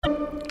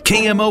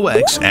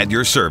KMOX at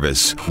your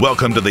service.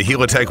 Welcome to the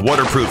Helitech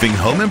Waterproofing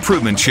Home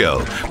Improvement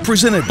Show,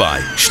 presented by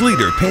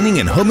Schleter Painting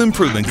and Home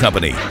Improvement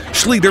Company.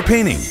 Schleter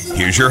Painting.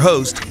 Here's your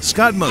host,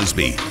 Scott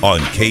Mosby, on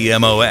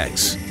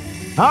KMOX.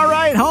 All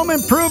right, Home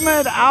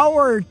Improvement,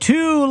 Hour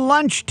 2,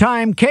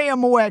 lunchtime,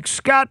 KMOX,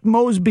 Scott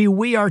Mosby.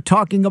 We are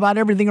talking about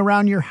everything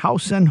around your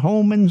house and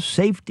home and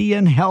safety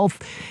and health,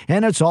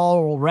 and it's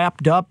all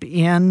wrapped up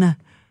in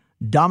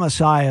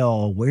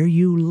domicile, where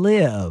you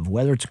live,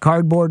 whether it's a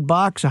cardboard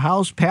box, a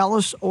house,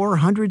 palace, or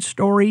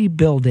 100-story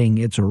building.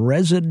 It's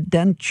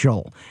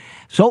residential.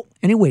 So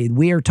anyway,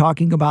 we are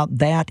talking about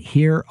that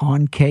here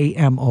on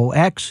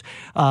KMOX.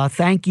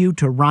 Thank you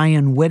to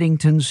Ryan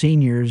Whittington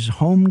Sr.'s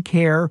Home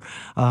Care,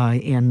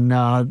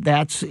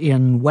 that's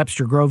in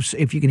Webster Groves.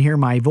 If you can hear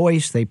my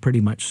voice, they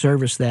pretty much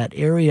service that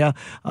area.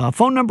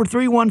 Phone number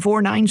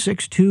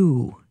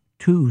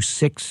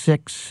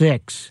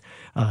 314-962-2666.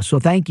 So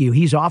thank you.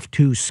 He's off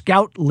to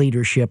scout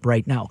leadership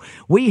right now.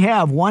 We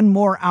have one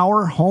more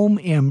hour, home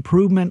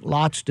improvement,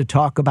 lots to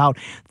talk about.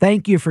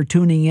 Thank you for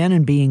tuning in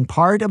and being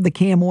part of the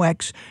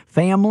KMOX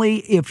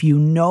family. If you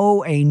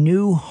know a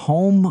new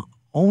home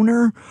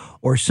owner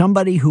or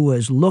somebody who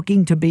is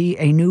looking to be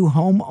a new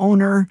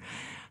homeowner,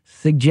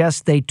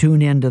 suggest they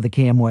tune in to the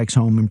KMOX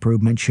Home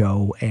Improvement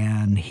Show,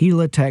 and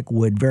Helitech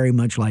would very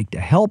much like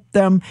to help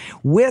them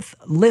with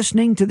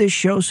listening to this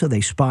show, so they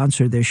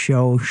sponsor this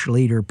show.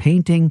 Schleter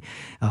Painting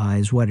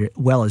as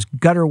well as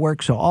Gutter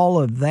Work, so all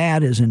of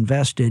that is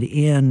invested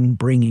in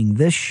bringing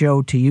this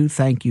show to you.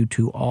 Thank you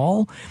to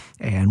all,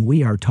 and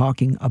we are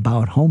talking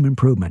about home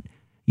improvement.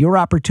 Your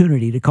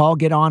opportunity to call,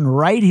 get on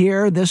right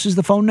here. This is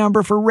the phone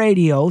number for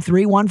radio,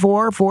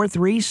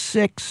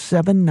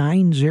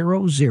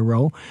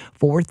 314-436-7900,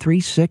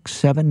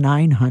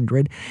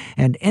 436-7900.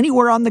 And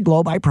anywhere on the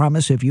globe, I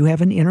promise, if you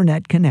have an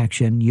internet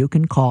connection, you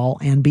can call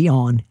and be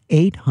on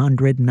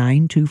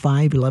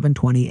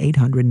 800-925-1120,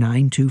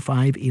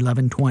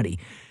 800-925-1120.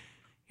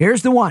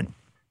 Here's the one.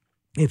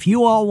 If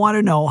you all want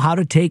to know how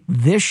to take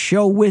this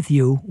show with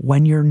you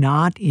when you're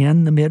not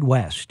in the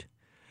Midwest,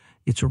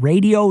 it's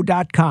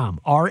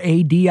radio.com,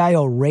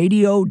 R-A-D-I-O,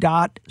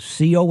 radio.com,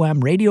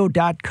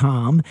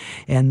 radio.com,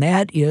 and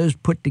that is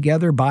put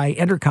together by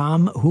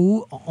Entercom,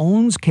 who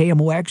owns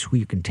KMOX, who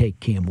you can take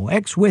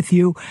KMOX with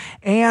you,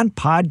 and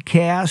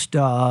podcast.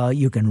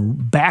 You can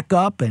back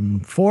up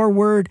and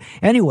forward.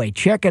 Anyway,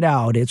 check it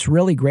out. It's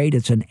really great.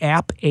 It's an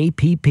app,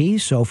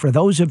 so for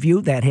those of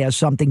you that has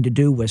something to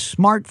do with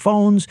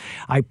smartphones,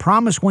 I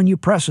promise when you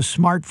press a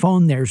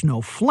smartphone, there's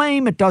no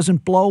flame, it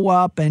doesn't blow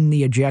up, and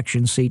the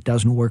ejection seat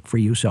doesn't work for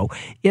you, so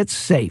it's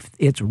safe.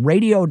 It's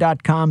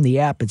radio.com, the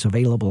app. It's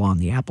available on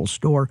the Apple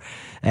Store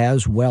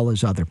as well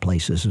as other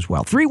places as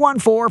well.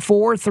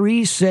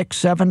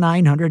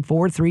 314-436-7900,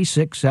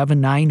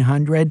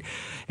 436-7900,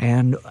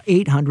 and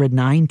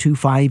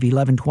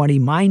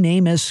 800-925-1120. My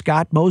name is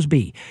Scott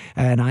Mosby,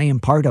 and I am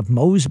part of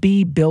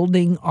Mosby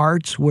Building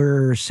Arts.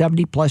 We're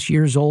 70-plus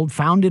years old,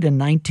 founded in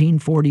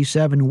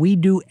 1947. We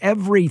do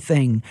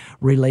everything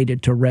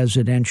related to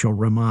residential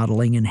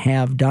remodeling and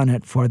have done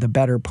it for the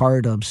better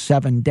part of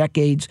 7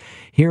 decades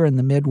here in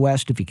the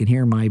Midwest. If you can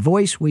hear my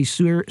voice, we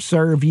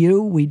serve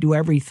you. We do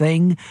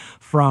everything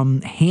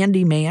from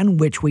handyman,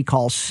 which we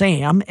call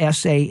SAM,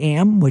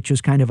 S-A-M, which is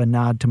kind of a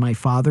nod to my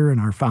father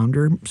and our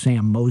founder,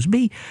 Sam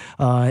Mosby,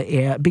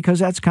 because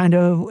that's kind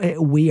of,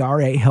 we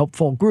are a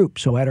helpful group.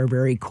 So at our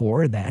very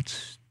core,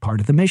 that's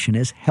part of the mission,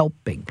 is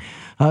helping.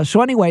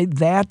 So anyway,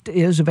 that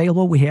is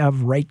available. We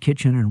have right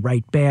kitchen and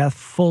right bath,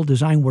 full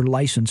design. We're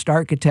licensed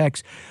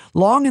architects.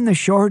 Long and the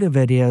short of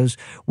it is,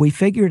 we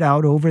figured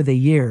out over the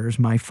years,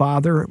 my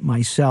father,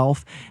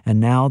 myself, and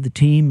now the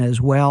team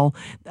as well,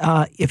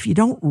 if you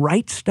don't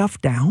write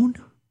stuff down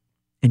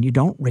and you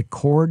don't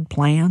record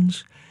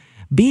plans,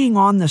 being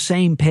on the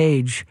same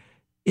page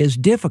is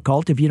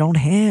difficult if you don't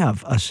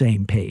have a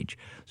same page.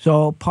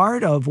 So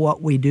part of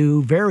what we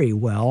do very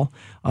well,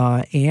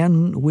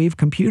 and we've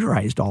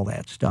computerized all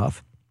that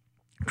stuff,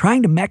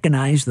 trying to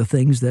mechanize the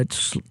things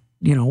that,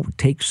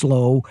 take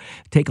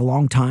a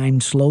long time,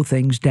 slow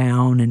things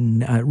down,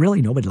 and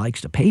really nobody likes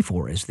to pay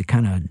for is the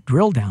kind of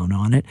drill down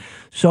on it.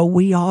 So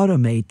we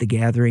automate the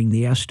gathering,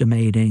 the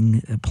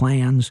estimating, the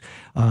plans,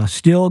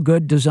 still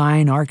good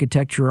design,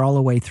 architecture all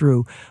the way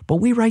through, but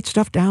we write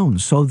stuff down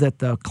so that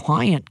the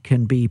client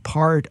can be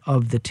part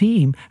of the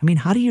team. I mean,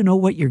 how do you know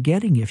what you're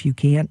getting if you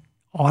can't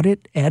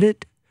audit,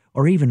 edit,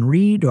 or even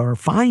read or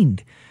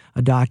find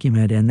a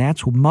document? And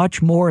that's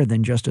much more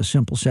than just a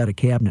simple set of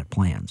cabinet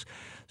plans.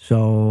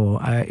 So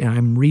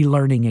I'm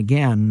relearning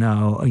again,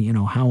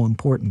 how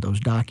important those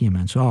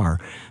documents are,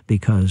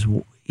 because,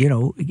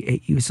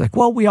 it's like,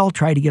 well, we all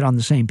try to get on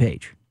the same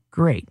page.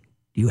 Great.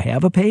 Do you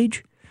have a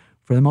page?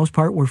 For the most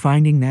part, we're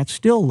finding that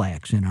still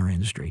lacks in our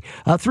industry.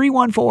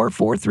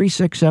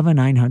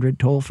 314-436-7900,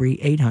 toll-free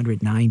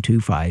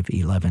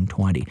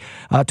 800-925-1120.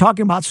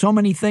 Talking about so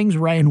many things,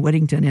 Ryan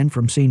Whittington in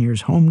from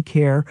Seniors Home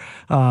Care.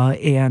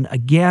 And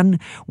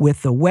again,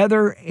 with the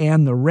weather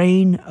and the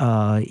rain,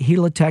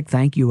 Helitech,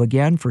 thank you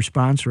again for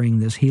sponsoring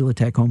this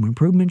Helitech Home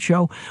Improvement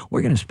Show.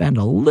 We're going to spend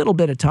a little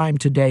bit of time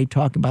today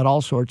talking about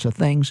all sorts of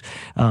things,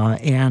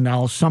 and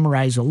I'll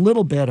summarize a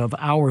little bit of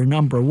our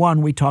number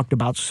one. We talked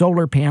about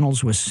solar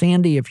panels with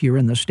Sandy. If you're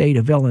in the state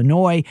of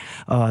Illinois,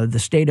 the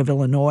state of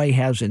Illinois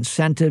has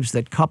incentives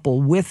that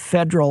couple with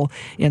federal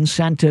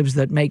incentives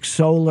that make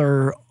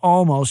solar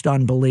almost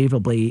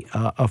unbelievably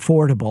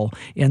affordable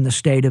in the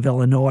state of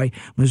Illinois.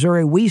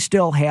 Missouri, we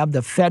still have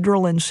the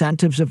federal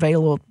incentives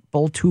available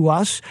to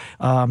us.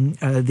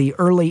 The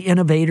early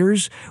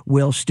innovators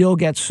will still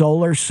get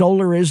solar.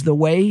 Solar is the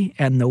way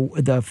and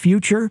the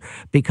future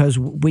because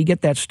we get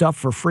that stuff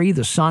for free.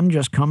 The sun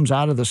just comes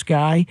out of the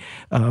sky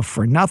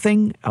for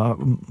nothing,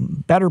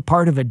 better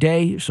part of a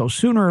day. So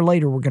sooner or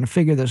later, we're going to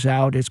figure this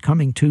out. It's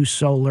coming to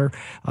solar.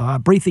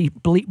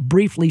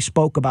 Briefly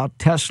spoke about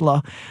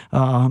Tesla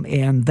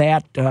and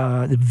that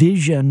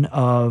vision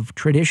of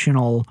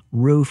traditional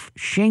roof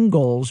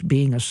shingles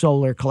being a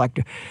solar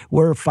collector.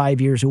 We're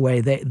 5 years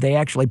away. They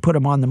actually put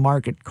them on the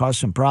market, caused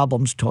some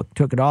problems, took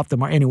it off the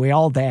market. Anyway,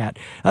 all that.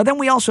 Then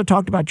we also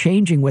talked about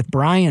changing with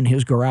Brian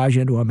his garage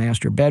into a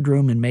master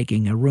bedroom and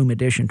making a room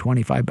addition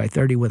 25 by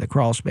 30 with a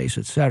crawl space,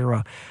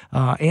 etc.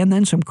 And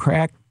then some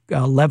crack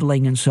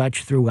leveling and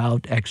such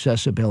throughout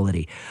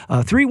accessibility.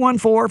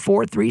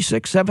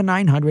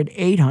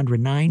 314-436-7900,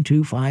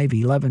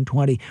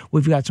 800-925-1120.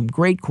 We've got some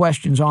great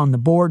questions on the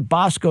board.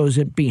 Bosco's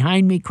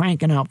behind me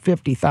cranking out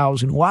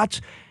 50,000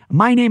 watts.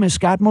 My name is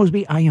Scott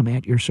Mosby. I am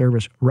at your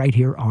service right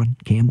here on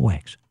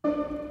KMOX.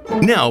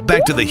 Now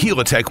back to the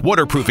Helitech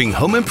Waterproofing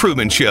Home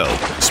Improvement Show,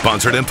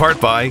 sponsored in part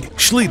by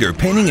Schlieder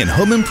Painting and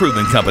Home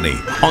Improvement Company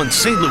on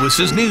St.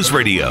 Louis's News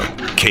Radio,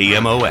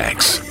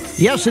 KMOX.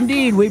 Yes,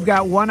 indeed. We've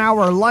got 1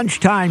 hour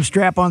lunchtime.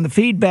 Strap on the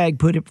feed bag,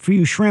 put a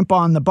few shrimp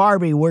on the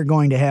Barbie. We're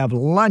going to have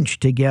lunch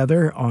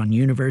together on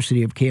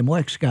University of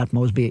KMOX. Scott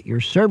Mosby at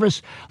your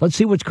service. Let's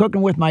see what's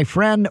cooking with my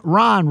friend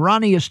Ron.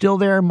 Ronnie is still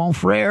there, mon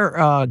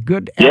frere.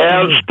 Good.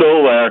 Yeah, I'm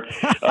still there.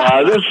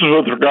 This is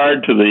with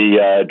regard to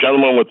the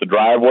gentleman with the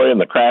driveway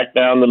and the crack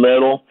down the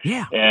middle.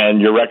 Yeah.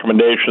 And your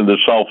recommendation of the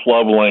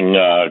self-leveling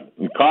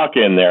caulk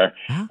in there.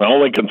 Huh? My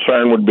only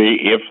concern would be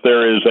if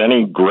there is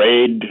any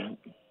grade,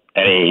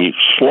 any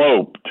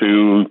slope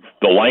to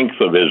the length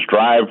of his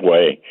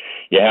driveway,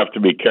 you have to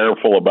be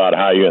careful about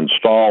how you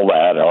install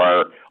that,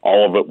 or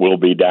all of it will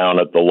be down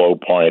at the low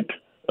point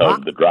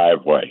of the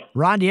driveway.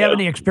 Ron, do you have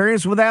any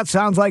experience with that?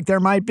 Sounds like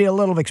there might be a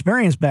little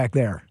experience back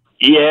there.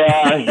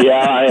 Yeah,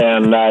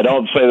 and I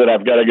don't say that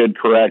I've got a good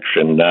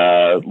correction.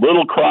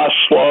 Little cross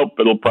slope,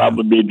 it'll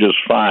probably be just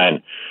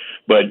fine.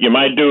 But you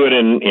might do it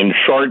in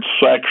short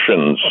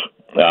sections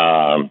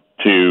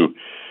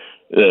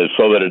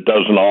so that it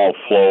doesn't all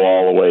flow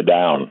all the way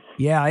down.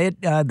 Yeah,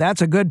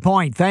 that's a good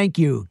point. Thank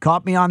you.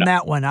 Caught me on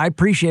that one. I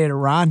appreciate it,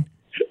 Ron.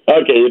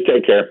 Okay, you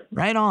take care.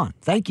 Right on.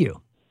 Thank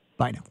you.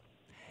 Bye now.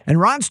 And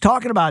Ron's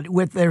talking about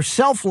with their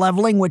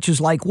self-leveling, which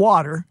is like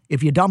water.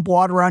 If you dump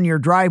water on your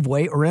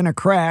driveway or in a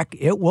crack,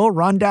 it will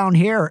run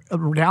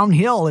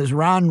downhill, as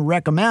Ron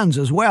recommends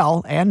as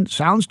well, and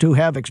sounds to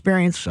have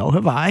experience. So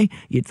have I.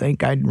 You'd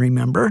think I'd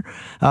remember.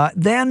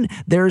 Then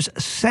there's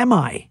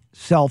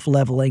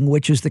self-leveling,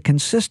 which is the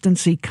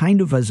consistency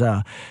kind of as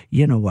a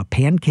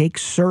pancake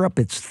syrup.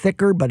 It's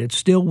thicker, but it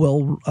still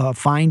will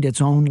find its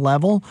own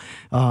level.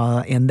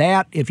 And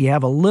that, if you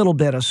have a little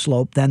bit of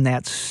slope, then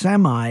that's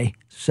self-leveling.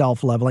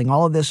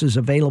 All of this is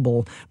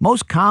available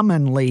most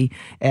commonly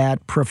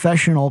at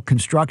professional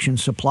construction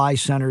supply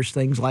centers,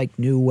 things like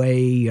New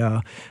Way,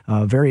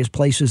 various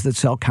places that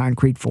sell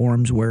concrete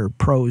forms where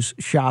pros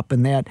shop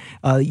and that.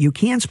 You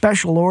can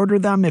special order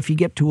them if you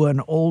get to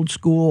an old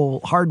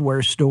school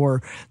hardware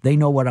store. They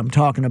know what I'm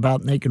talking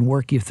about, and they can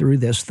work you through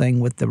this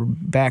thing with the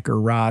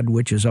backer rod,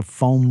 which is a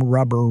foam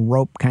rubber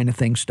rope kind of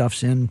thing,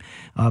 stuffs in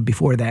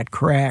before that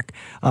crack.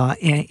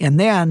 And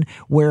then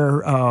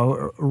where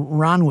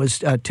Ron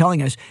was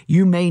telling us,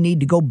 you may need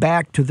to go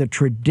back to the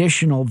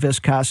traditional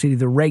viscosity,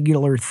 the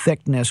regular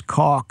thickness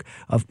caulk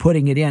of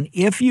putting it in.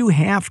 If you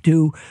have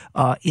to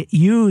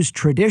use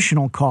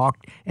traditional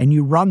caulk and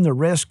you run the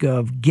risk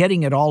of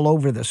getting it all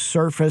over the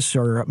surface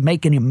or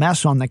making a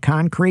mess on the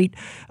concrete,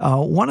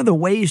 one of the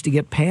ways to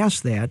get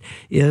past that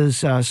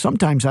is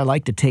sometimes I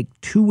like to take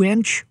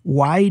 2-inch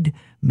wide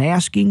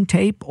masking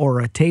tape or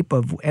a tape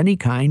of any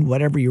kind,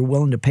 whatever you're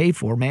willing to pay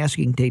for.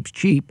 Masking tape's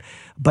cheap,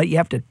 but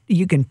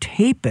you can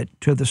tape it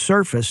to the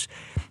surface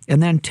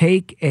and then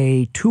take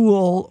a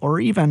tool or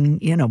even,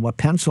 a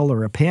pencil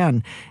or a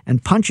pen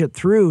and punch it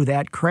through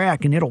that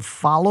crack, and it'll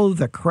follow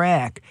the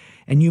crack.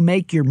 And you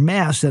make your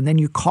mess, and then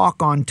you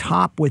caulk on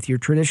top with your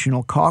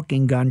traditional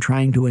caulking gun,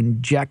 trying to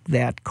inject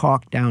that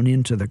caulk down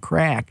into the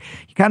crack.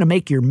 You kind of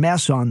make your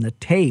mess on the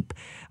tape,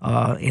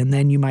 and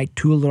then you might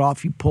tool it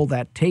off. You pull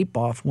that tape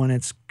off when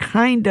it's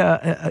kind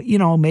of,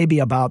 maybe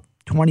about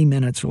 20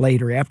 minutes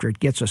later after it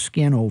gets a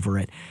skin over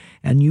it.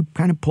 And you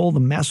kind of pull the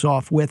mess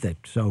off with it.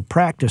 So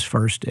practice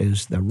first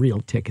is the real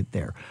ticket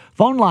there.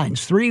 Phone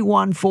lines,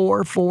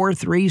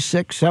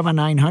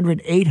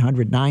 314-436-7900,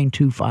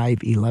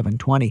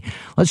 800-925-1120.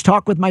 Let's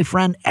talk with my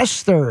friend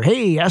Esther.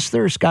 Hey,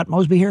 Esther, Scott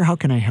Mosby here. How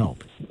can I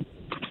help?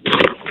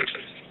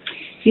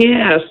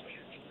 Yes.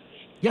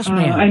 Yes,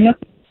 ma'am.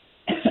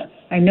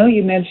 I know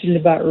you mentioned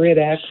about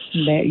Rid-X,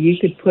 that you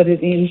could put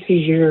it into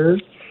your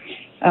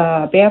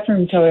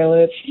bathroom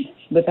toilet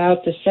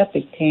without the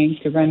septic tank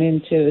to run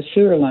into a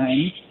sewer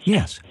line.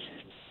 Yes.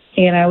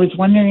 And I was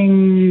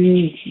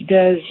wondering,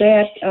 does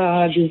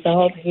that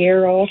dissolve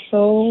hair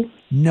also?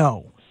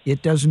 No,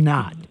 it does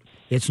not.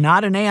 It's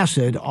not an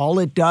acid. All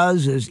it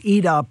does is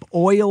eat up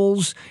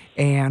oils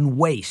and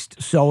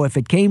waste. So if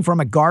it came from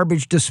a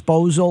garbage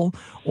disposal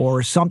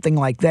or something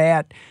like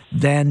that,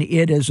 then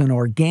it is an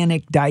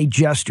organic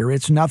digester.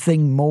 It's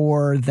nothing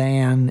more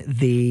than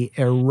the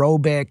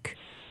aerobic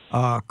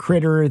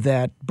critter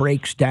that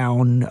breaks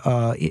down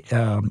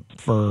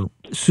for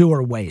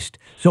sewer waste.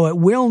 So it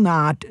will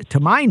not, to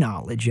my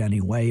knowledge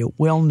anyway, it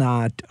will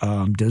not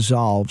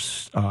dissolve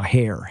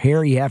hair.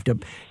 Hair, you have to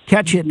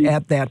catch it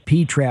at that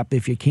P-trap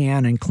if you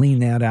can and clean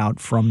that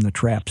out from the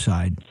trap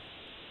side.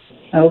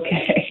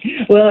 Okay.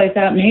 Well, I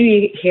thought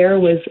maybe hair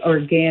was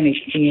organic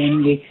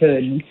and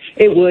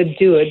it would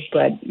do it,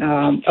 but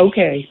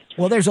okay.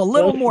 Well, there's a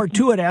little more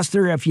to it,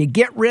 Esther. If you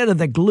get rid of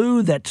the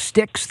glue that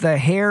sticks the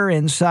hair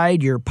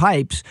inside your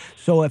pipes,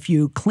 so if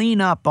you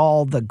clean up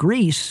all the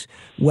grease,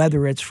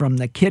 whether it's from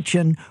the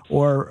kitchen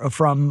or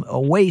from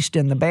a waste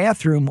in the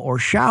bathroom or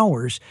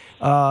showers,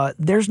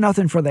 there's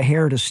nothing for the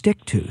hair to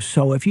stick to.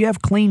 So if you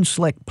have clean,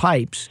 slick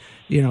pipes,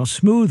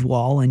 smooth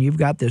wall, and you've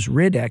got this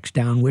Rid-X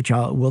down, which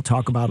we'll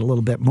talk about a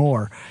little bit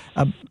more,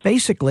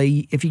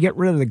 basically, if you get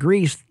rid of the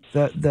grease,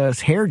 the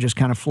hair just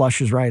kind of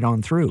flushes right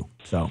on through.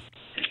 So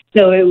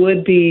it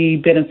would be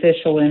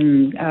beneficial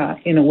in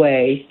a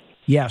way.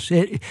 Yes,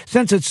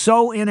 since it's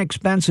so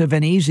inexpensive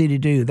and easy to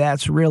do,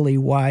 that's really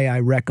why I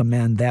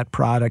recommend that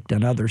product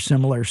and other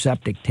similar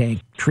septic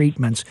tank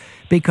treatments,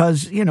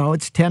 because,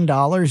 it's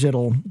 $10.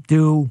 It'll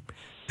do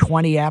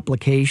 20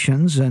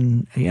 applications,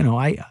 and,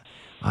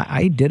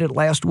 I did it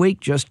last week.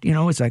 Just,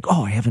 it's like,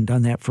 I haven't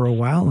done that for a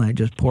while, and I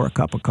just pour a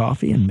cup of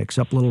coffee and mix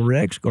up little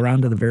Rid-X, go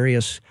around to the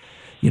various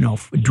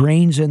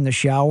drains in the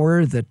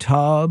shower, the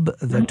tub,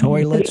 the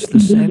toilets, the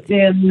sink.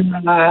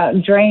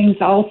 And drains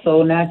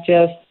also, not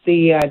just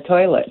the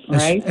toilet,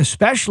 right?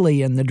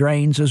 Especially in the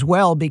drains as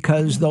well,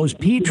 because those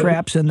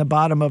P-traps in the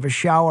bottom of a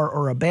shower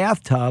or a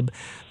bathtub,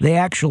 they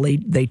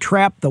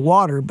trap the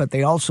water, but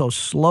they also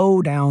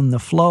slow down the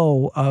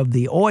flow of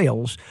the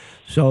oils.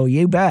 So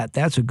you bet,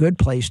 that's a good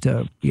place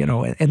to,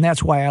 and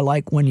that's why I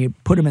like when you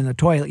put them in the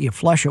toilet, you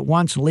flush it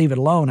once and leave it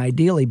alone,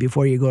 ideally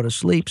before you go to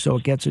sleep, so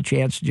it gets a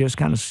chance to just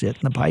kind of sit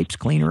in the pipes,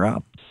 clean her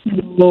up.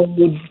 Well,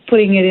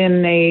 putting it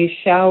in a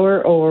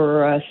shower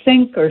or a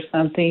sink or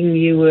something,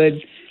 you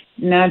would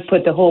not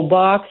put the whole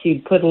box,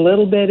 you'd put a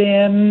little bit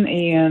in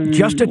and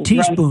just a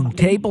teaspoon,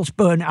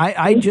 tablespoon.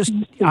 I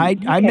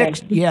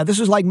mix. Yeah,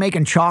 this is like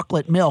making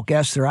chocolate milk,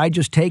 Esther. I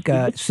just take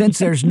since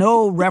there's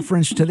no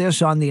reference to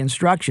this on the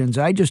instructions,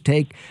 I just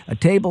take a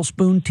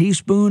tablespoon,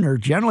 teaspoon, or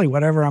generally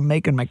whatever I'm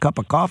making my cup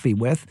of coffee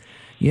with,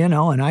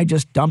 and I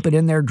just dump it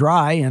in there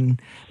dry.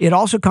 And it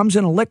also comes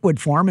in a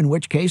liquid form, in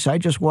which case I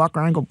just walk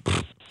around and go,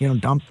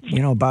 dump,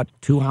 about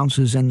 2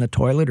 ounces in the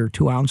toilet or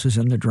 2 ounces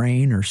in the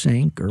drain or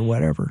sink or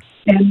whatever.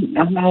 And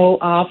how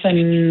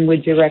often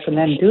would you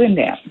recommend doing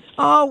that?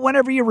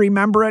 Whenever you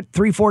remember it,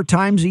 3-4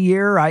 times a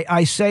year.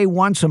 I say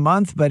once a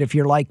month, but if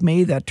you're like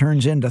me, that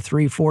turns into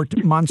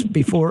 3-4 months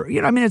before.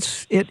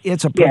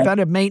 It's a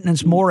preventive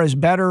maintenance. More is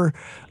better,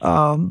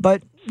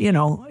 but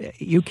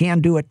you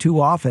can't do it too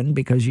often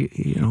because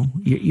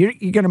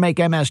you're going to make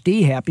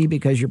MSD happy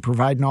because you're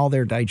providing all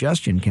their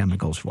digestion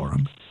chemicals for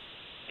them.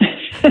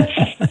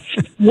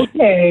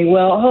 Okay,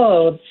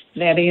 well,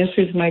 that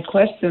answers my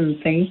question.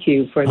 Thank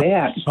you for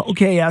that.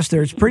 Okay,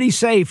 Esther, it's pretty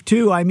safe,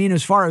 too. I mean,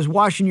 as far as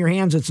washing your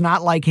hands, it's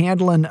not like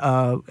handling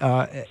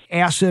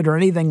acid or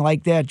anything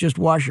like that. Just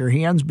wash your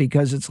hands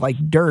because it's like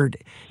dirt,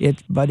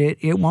 but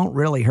it won't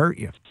really hurt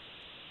you.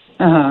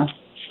 Uh-huh.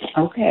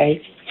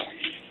 Okay.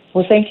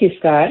 Well, thank you,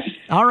 Scott.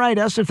 All right,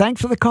 Esther,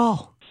 thanks for the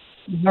call.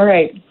 All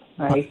right.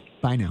 Bye.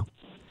 Bye now.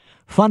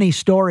 Funny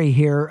story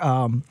here.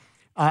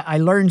 I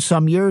learned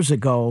some years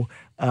ago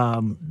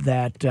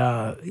that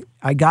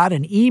I got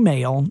an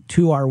email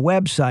to our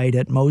website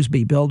at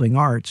Mosby Building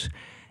Arts,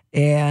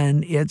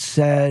 and it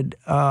said,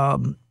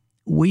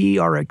 we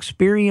are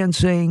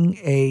experiencing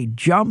a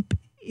jump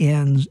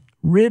in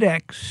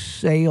Rid-X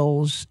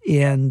sales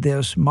in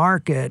this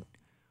market,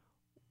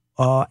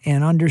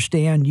 and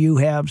understand you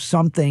have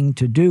something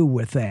to do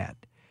with that.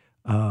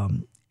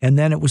 And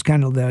then it was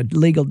kind of the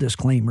legal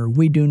disclaimer.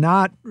 We do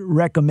not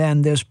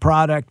recommend this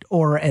product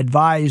or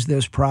advise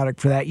this product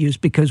for that use,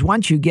 because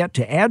once you get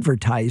to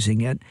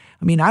advertising it,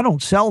 I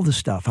don't sell the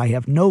stuff. I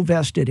have no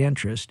vested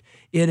interest.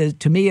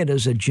 To me, it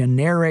is a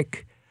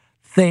generic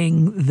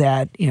thing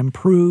that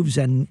improves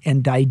and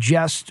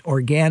digests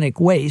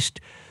organic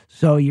waste.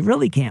 So you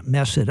really can't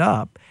mess it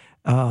up.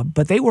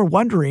 But they were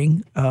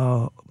wondering,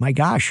 my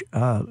gosh,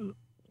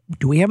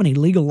 do we have any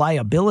legal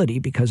liability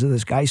because of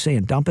this guy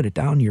saying dump it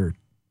down your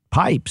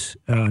pipes,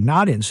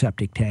 not in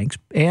septic tanks?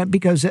 And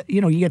because,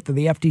 you get to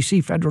the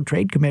FTC, Federal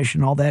Trade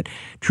Commission, all that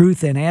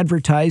truth in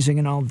advertising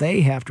and all,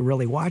 they have to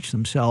really watch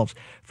themselves.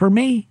 For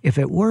me, if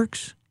it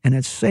works and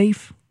it's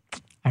safe,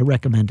 I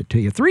recommend it to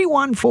you.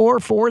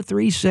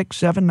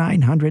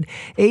 314-436-7900,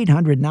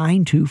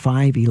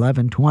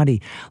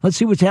 800-925-1120. Let's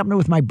see what's happening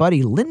with my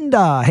buddy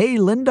Linda. Hey,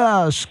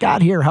 Linda,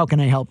 Scott here. How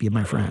can I help you,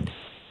 my friend?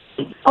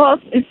 Oh,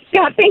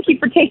 Scott, thank you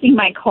for taking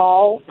my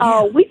call.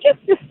 We just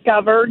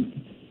discovered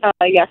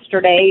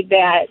yesterday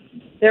that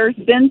there's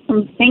been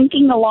some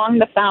sinking along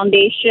the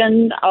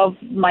foundation of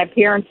my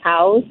parents'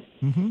 house.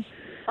 Mm-hmm.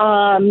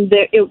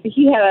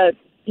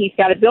 He's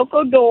got a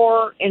Bilko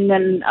door and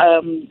then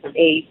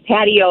a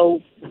patio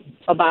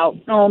about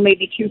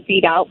maybe 2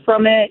 feet out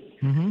from it,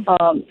 mm-hmm.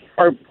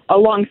 Or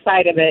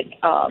alongside of it.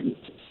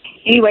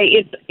 Anyway,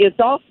 it's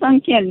all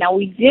sunk in. Now,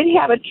 we did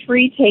have a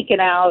tree taken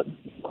out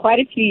quite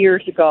a few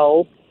years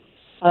ago,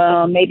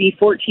 maybe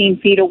 14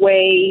 feet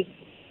away,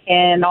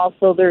 and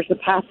also there's a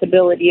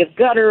possibility of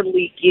gutter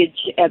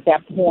leakage at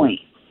that point.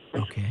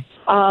 Okay.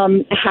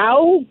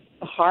 How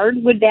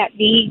hard would that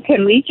be?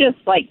 Can we just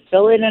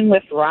fill it in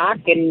with rock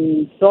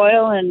and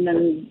soil and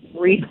then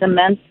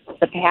re-cement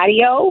the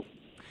patio?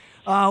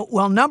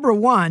 Well, number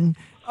one,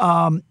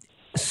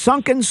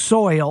 sunken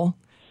soil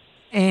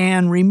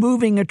and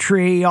removing a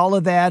tree, all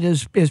of that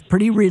is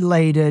pretty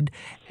related.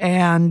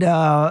 And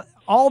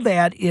all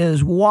that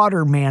is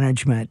water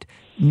management,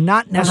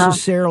 not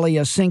necessarily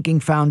a sinking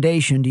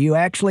foundation. Do you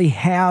actually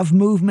have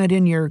movement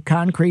in your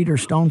concrete or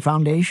stone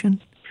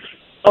foundation?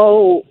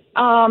 Oh,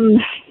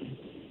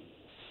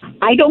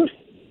 I don't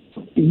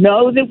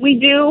know that we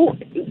do.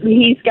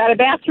 He's got a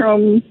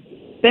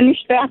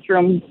finished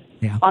bathroom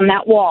on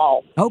that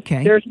wall.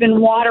 Okay. There's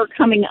been water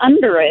coming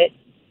under it.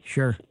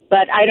 Sure.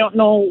 But I don't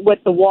know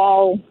what the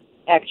wall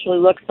actually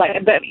looks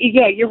like. But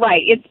yeah, you're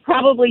right. It's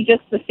probably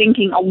just the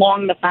sinking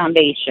along the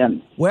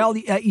foundation. Well,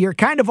 you're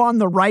kind of on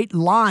the right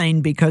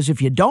line, because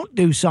if you don't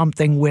do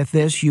something with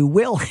this, you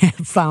will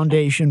have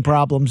foundation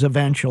problems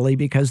eventually,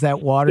 because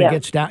that water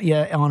gets down,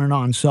 on and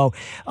on. So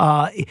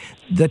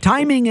the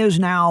timing is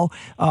now.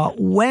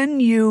 When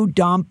you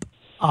dump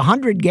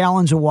 100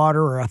 gallons of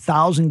water or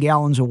 1,000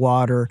 gallons of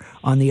water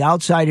on the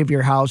outside of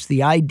your house,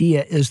 the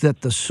idea is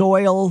that the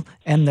soil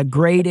and the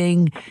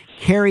grading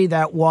carry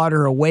that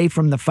water away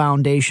from the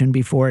foundation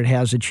before it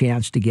has a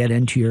chance to get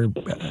into your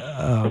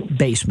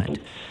basement.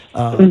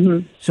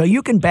 So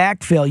you can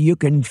backfill. You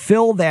can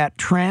fill that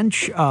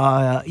trench.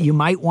 You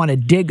might want to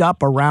dig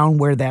up around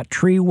where that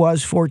tree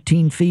was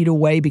 14 feet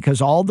away,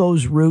 because all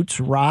those roots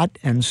rot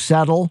and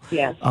settle.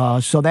 Yeah.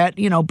 So that,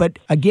 but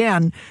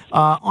again,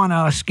 on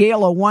a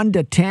scale of 1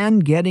 to 10,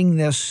 getting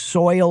this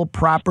soil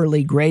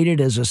properly graded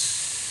is a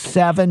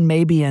 7,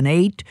 maybe an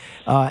 8.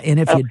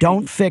 And if you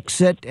don't fix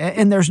it,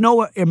 and there's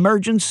no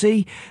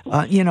emergency,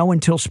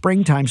 until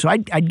springtime. So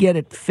I'd get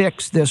it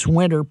fixed this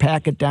winter,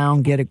 pack it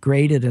down, get it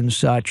graded and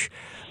such.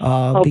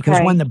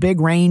 Because when the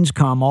big rains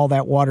come, all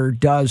that water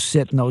does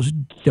sit in those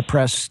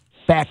depressed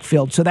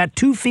backfilled. So that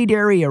 2 feet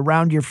area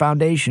around your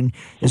foundation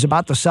is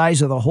about the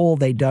size of the hole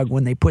they dug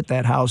when they put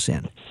that house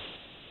in.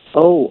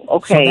 Oh,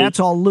 okay. So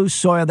that's all loose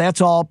soil. That's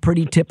all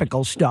pretty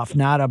typical stuff.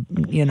 Not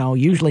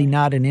usually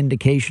not an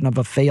indication of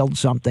a failed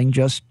something,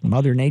 just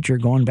Mother Nature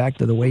going back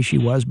to the way she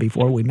was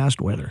before we messed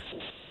with her.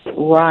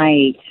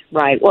 Right.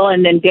 Well,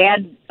 and then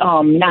Dad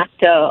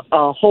knocked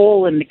a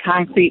hole in the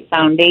concrete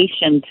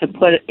foundation to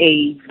put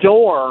a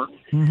door,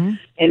 and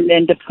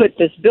then to put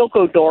this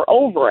Bilko door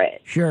over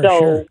it.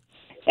 Sure.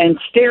 And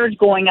stairs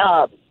going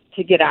up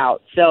to get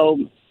out. So,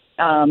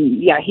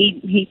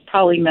 he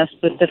probably messed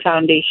with the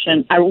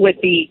foundation, with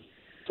the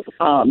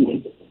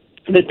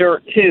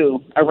dirt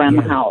too around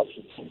the house.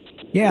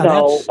 Yeah.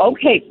 So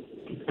okay.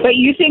 But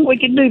you think we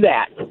can do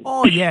that?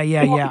 Oh, yeah.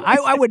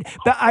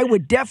 I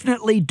would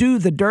definitely do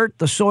the dirt,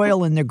 the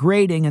soil, and the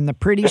grading and the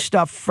pretty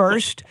stuff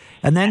first,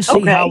 and then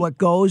see how it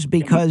goes,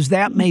 because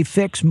that may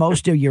fix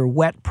most of your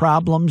wet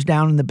problems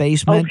down in the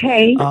basement.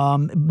 Okay.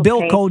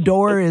 Bilko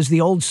door is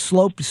the old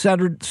slope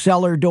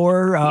cellar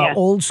door,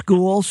 old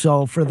school.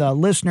 So for the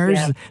listeners,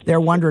 they're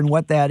wondering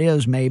what that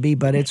is, maybe,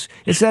 but it's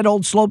that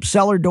old slope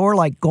cellar door,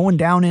 like going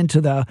down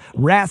into the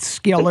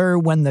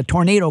Rathskeller when the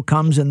tornado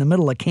comes in the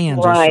middle of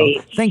Kansas. Right.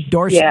 So think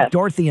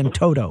Dorothy and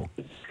Toto.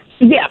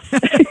 Yes.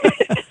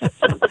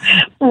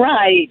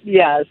 Right,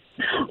 yes.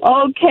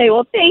 Okay,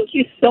 well, thank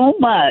you so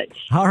much.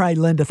 All right,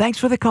 Linda, thanks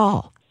for the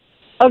call.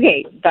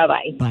 Okay,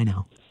 bye-bye. Bye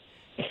now.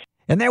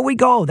 And there we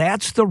go.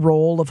 That's the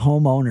role of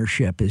home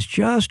ownership, is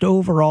just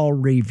overall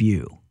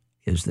review.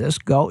 Does this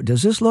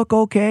look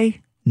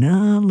okay?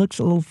 No, it looks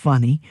a little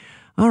funny.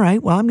 All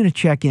right, well, I'm going to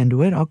check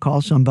into it. I'll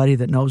call somebody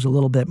that knows a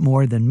little bit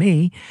more than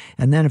me.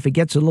 And then if it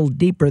gets a little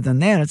deeper than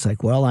that, it's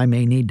like, well, I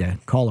may need to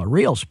call a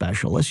real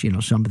specialist,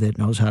 somebody that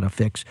knows how to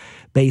fix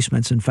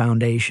basements and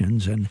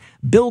foundations. And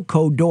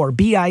Bilco Door,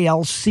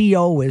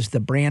 Bilco is the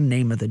brand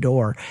name of the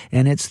door.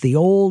 And it's the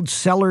old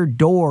cellar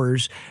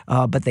doors,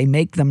 but they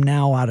make them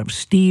now out of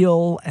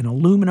steel and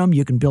aluminum.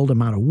 You can build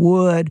them out of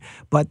wood,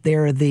 but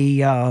they're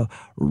the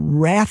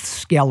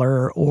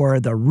Rathskeller or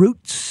the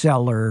root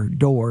cellar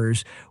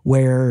doors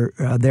where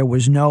there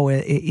was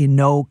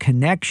no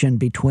connection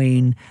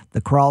between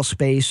the crawl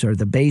space or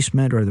the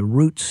basement or the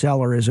root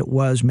cellar as it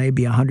was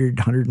maybe 100,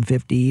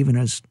 150, even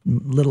as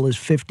little as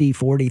 50,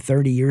 40,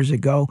 30 years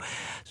ago.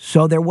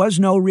 So there was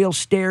no real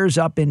stairs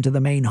up into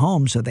the main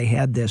home, so they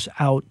had this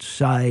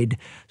outside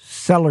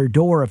cellar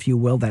door, if you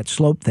will, that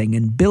slope thing.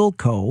 And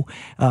Bilco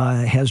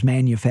has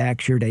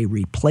manufactured a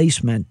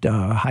replacement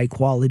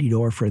high-quality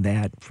door for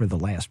that for the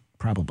last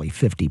probably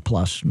 50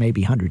 plus,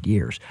 maybe 100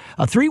 years.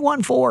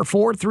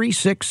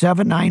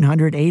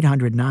 314-436-7900,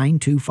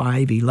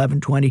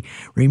 800-925-1120.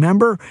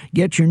 Remember,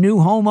 get your new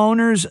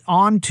homeowners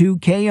onto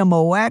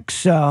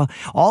KMOX.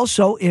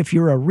 Also, if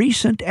you're a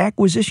recent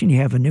acquisition, you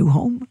have a new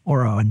home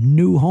or a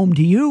new home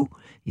to you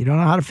don't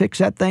know how to fix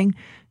that thing,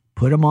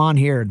 put them on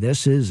here.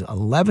 This is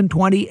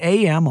 1120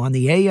 a.m. on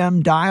the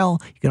AM dial.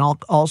 You can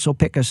also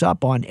pick us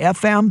up on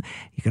FM.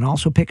 You can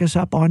also pick us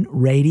up on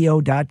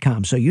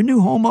radio.com. So you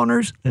new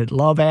homeowners that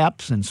love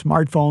apps and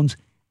smartphones,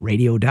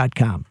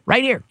 radio.com.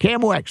 Right here,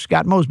 KMOX,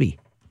 Scott Mosby.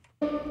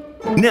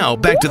 Now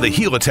back to the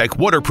Helitech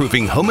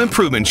Waterproofing Home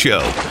Improvement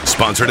Show,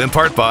 sponsored in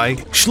part by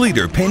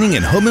Schleter Painting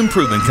and Home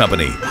Improvement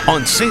Company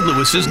on St.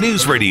 Louis's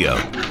News Radio,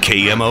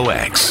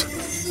 KMOX.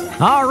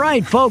 All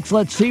right, folks,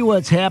 let's see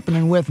what's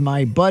happening with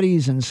my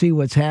buddies and see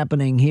what's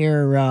happening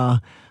here.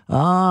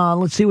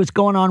 Let's see what's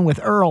going on with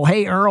Earl.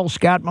 Hey, Earl,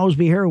 Scott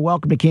Mosby here.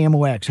 Welcome to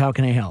KMOX. How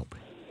can I help?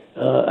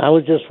 I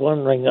was just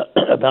wondering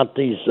about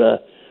these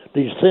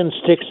thin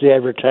sticks they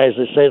advertise.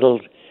 They say it'll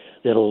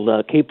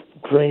keep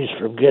drains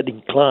from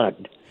getting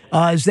clogged.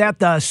 Is that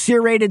the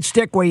serrated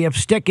stick where you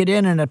stick it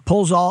in and it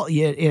pulls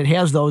it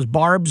has those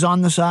barbs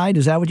on the side?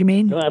 Is that what you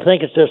mean? No, I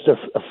think it's just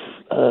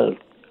a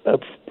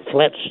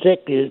flat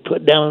stick you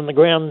put down on the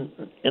ground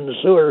in the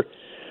sewer,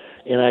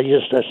 and I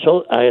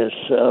assume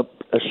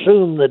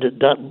that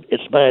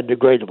it's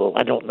biodegradable.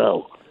 I don't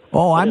know.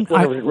 Oh,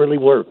 it really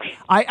works.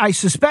 I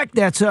suspect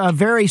that's a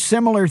very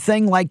similar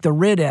thing like the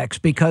Rid-X,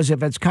 because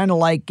if it's kind of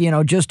like,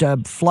 just a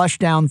flush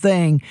down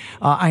thing,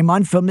 I'm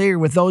unfamiliar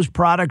with those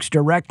products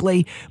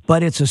directly,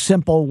 but it's a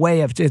simple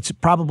way of, it's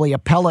probably a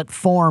pellet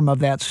form of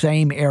that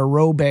same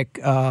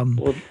aerobic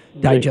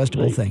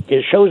digestible thing.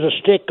 It shows a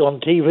stick on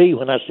TV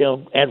when I see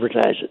them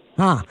advertise it.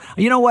 Huh.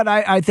 You know what?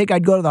 I think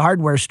I'd go to the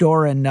hardware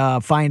store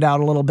and find out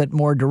a little bit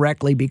more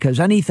directly, because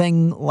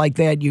anything like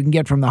that you can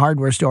get from the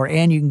hardware store,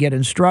 and you can get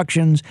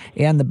instructions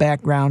and the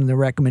background and the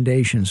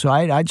recommendations. So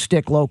I'd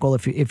stick local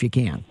if you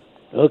can.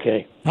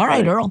 Okay. All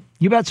right, Earl.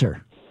 You bet,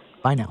 sir.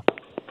 Bye now.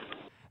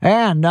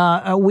 And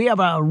we have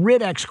a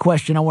Rid-X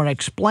question I want to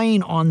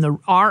explain on the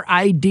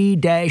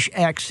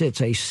RID-X.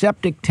 It's a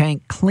septic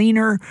tank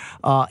cleaner.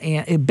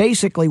 And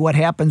basically what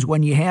happens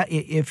when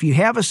if you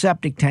have a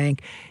septic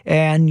tank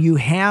and you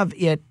have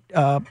it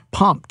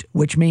pumped,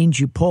 which means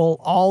you pull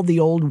all the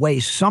old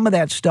waste. Some of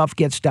that stuff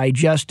gets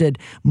digested,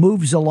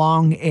 moves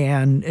along,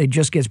 and it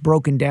just gets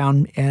broken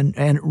down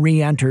and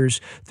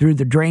re-enters through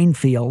the drain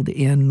field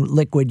in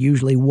liquid,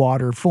 usually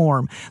water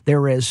form.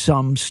 There is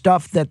some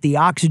stuff that the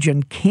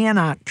oxygen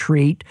cannot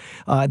treat.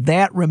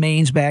 That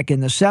remains back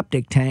in the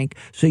septic tank.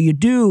 So you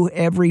do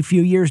every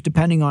few years,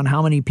 depending on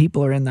how many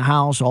people are in the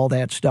house, all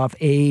that stuff,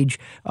 age,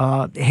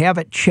 have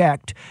it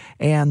checked,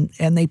 and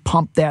they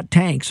pump that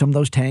tank. Some of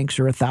those tanks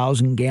are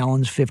 1,000 gallons,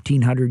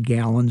 1,500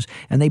 gallons,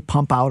 and they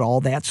pump out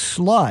all that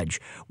sludge.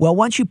 Well,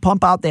 once you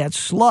pump out that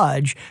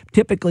sludge,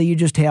 typically you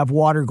just have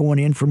water going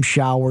in from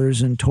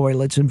showers and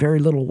toilets and very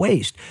little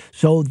waste.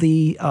 So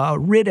the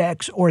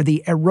Rid-X or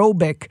the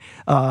aerobic,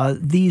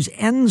 these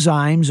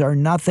enzymes are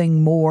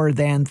nothing more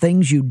than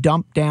things you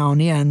dump down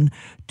in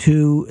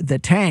to the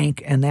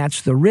tank, and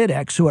that's the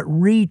Rid-X. So it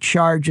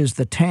recharges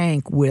the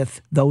tank with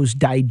those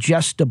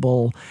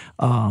digestible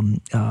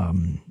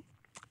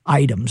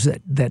items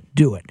that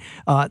do it.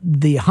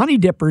 The honey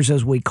dippers,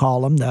 as we call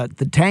them,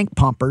 the tank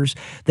pumpers,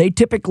 they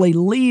typically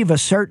leave a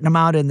certain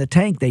amount in the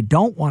tank. They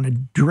don't want to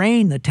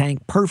drain the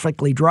tank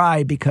perfectly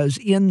dry, because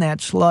in that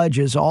sludge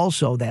is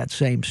also that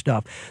same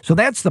stuff. So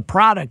that's the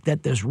product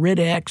that this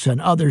Rid-X and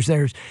others,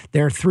 there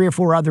are 3 or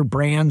 4 other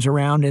brands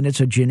around, and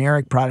it's a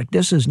generic product.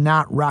 This is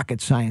not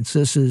rocket science.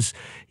 This is,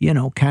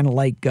 kind of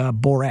like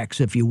borax,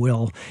 if you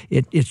will.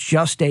 It's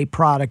just a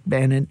product,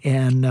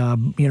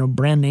 and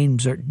brand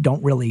names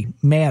don't really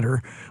matter,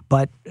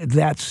 but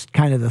that's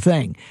kind of the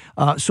thing.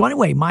 So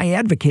anyway, I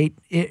advocate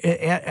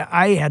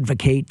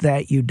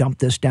that you dump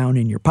this down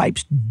in your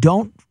pipes.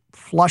 Don't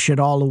flush it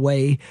all the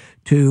way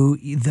to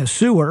the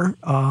sewer.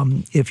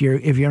 If you're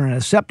in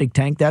a septic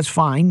tank, that's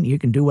fine. You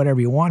can do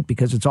whatever you want,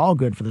 because it's all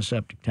good for the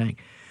septic tank.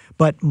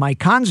 But my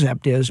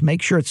concept is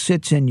make sure it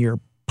sits in your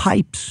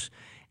pipes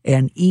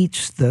and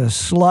eats the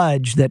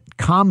sludge that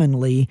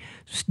commonly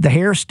the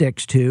hair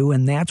sticks to,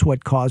 and that's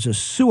what causes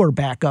sewer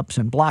backups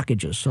and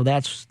blockages. So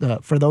that's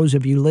for those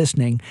of you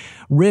listening,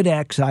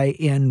 Rid-X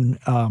in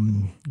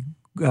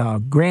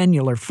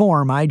granular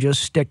form, I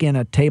just stick in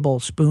a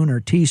tablespoon or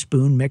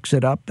teaspoon, mix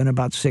it up in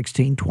about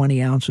 16,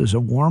 20 ounces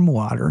of warm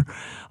water.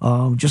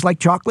 Just like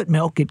chocolate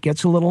milk, it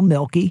gets a little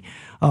milky.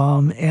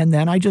 And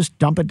then I just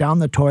dump it down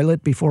the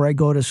toilet before I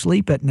go to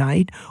sleep at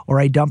night, or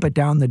I dump it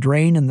down the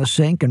drain in the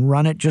sink and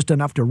run it just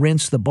enough to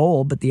rinse the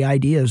bowl. But the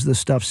idea is the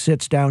stuff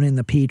sits down in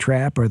the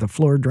P-trap or the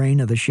floor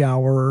drain of the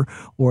shower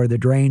or the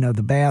drain of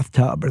the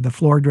bathtub or the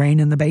floor drain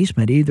in the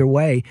basement, either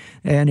way.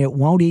 And it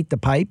won't eat the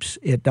pipes.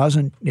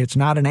 It's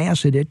not an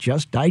acid. It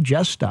just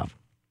digests stuff.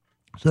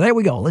 So there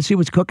we go. Let's see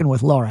what's cooking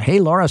with Laura. Hey,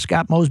 Laura,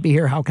 Scott Mosby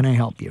here. How can I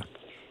help you?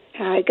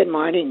 Hi, good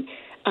morning.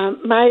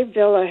 My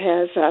villa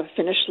has a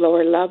finished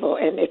lower level,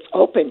 and it's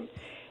open.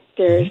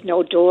 There's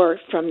no door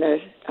from the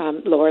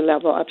lower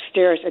level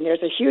upstairs, and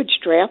there's a huge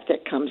draft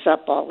that comes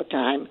up all the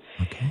time.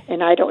 Okay.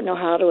 And I don't know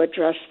how to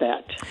address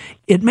that.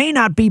 It may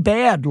not be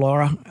bad,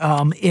 Laura.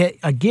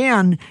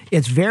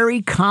 It's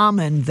very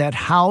common that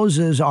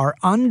houses are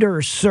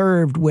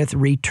underserved with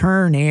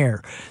return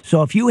air.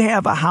 So if you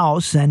have a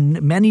house,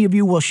 and many of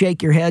you will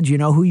shake your heads, you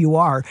know who you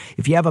are.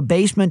 If you have a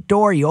basement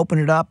door, you open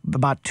it up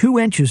about 2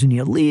 inches and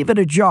you leave it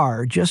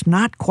ajar, just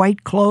not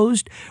quite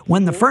closed.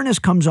 When the furnace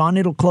comes on,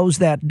 it'll close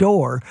that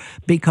door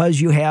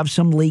because you have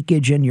some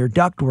leakage in your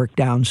ductwork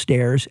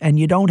downstairs and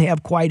you don't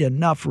have quite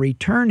enough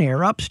return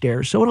air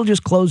upstairs. So it'll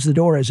just close the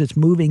door as it's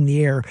moving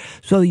the air.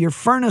 So your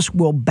furnace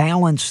will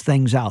balance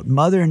things out.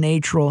 Mother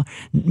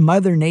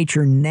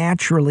Nature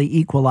naturally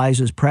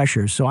equalizes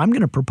pressures. So I'm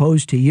going to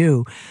propose to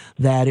you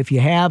that if you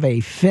have a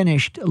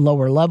finished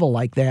lower level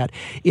like that,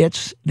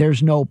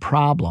 there's no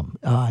problem.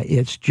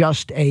 It's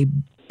just a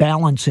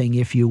balancing,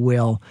 if you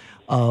will,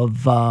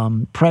 of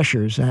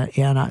pressures.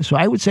 So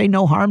I would say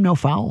no harm, no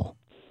foul.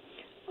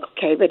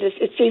 Okay, but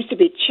it seems to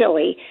be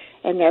chilly,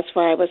 and that's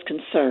why I was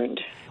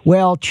concerned.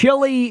 Well,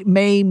 chilly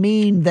may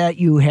mean that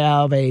you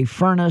have a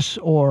furnace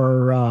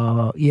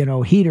or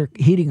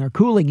heating or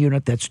cooling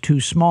unit that's too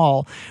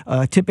small.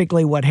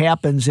 Typically, what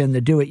happens in the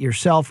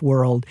do-it-yourself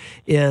world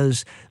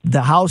is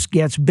the house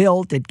gets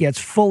built, it gets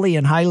fully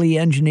and highly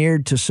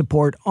engineered to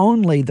support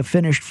only the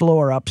finished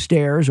floor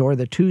upstairs or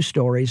the 2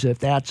 stories, if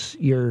that's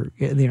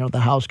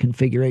the house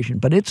configuration.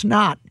 But it's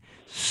not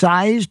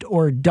sized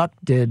or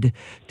ducted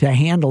to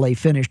handle a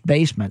finished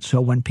basement.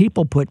 So when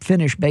people put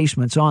finished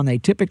basements on, they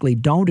typically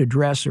don't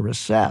address or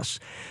assess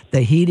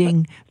the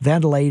heating,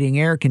 ventilating,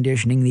 air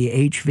conditioning,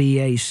 the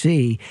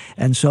HVAC,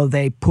 and so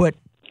they put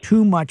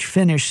too much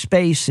finished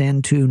space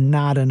into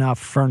not enough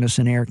furnace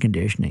and air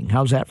conditioning.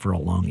 How's that for a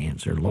long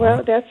answer, Laura?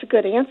 Well, that's a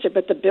good answer,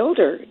 but the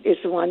builder is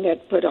the one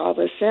that put all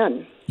this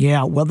in.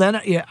 Yeah, well,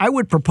 then I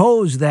would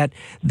propose that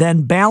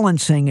then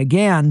balancing,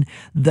 again,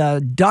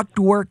 the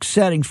ductwork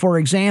settings. For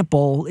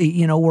example,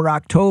 we're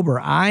October.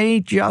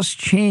 I just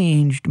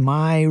changed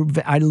I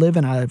live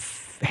in a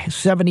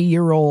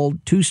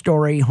 70-year-old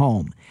 2-story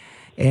home.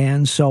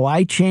 And so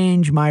I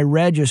change my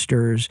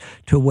registers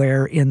to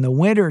where in the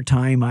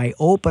wintertime I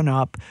open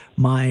up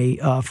my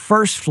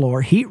first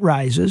floor, heat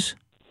rises,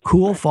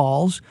 cool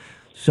falls.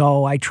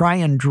 So I try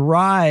and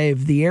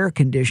drive the air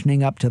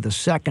conditioning up to the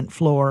second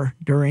floor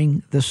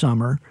during the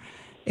summer.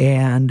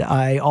 And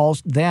I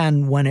also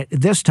then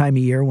this time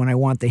of year when I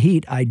want the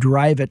heat, I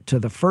drive it to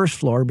the first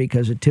floor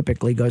because it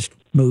typically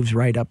moves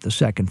right up the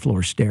second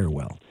floor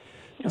stairwell.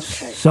 Okay.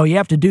 So you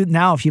have to do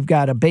now if you've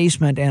got a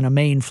basement and a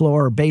main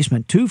floor or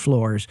basement 2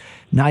 floors,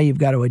 now you've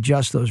got to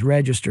adjust those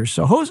registers.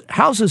 So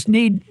houses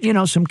need,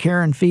 some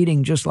care and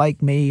feeding just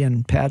like me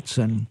and pets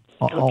and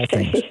all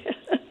things.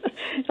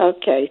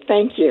 Okay,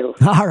 thank you.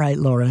 All right,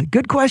 Laura.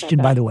 Good question,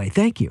 Bye-bye. By the way.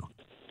 Thank you.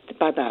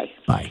 Bye-bye.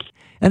 Bye.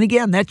 And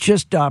again, that's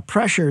just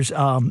pressures.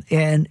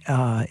 And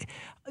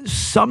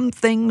some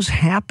things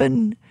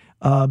happen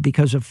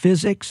because of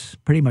physics.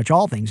 Pretty much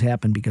all things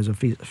happen because of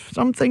physics.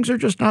 Some things are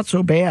just not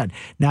so bad.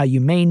 Now,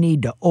 you may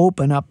need to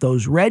open up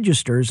those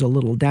registers a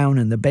little down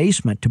in the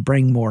basement to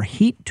bring more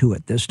heat to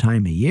it this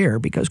time of year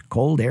because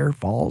cold air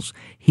falls.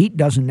 Heat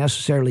doesn't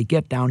necessarily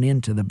get down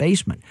into the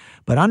basement.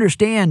 But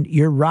understand,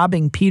 you're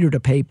robbing Peter to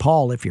pay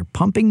Paul. If you're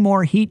pumping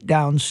more heat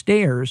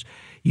downstairs,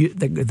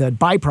 the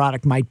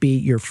byproduct might be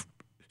your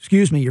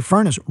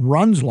furnace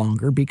runs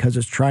longer because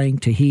it's trying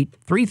to heat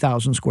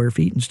 3,000 square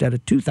feet instead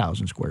of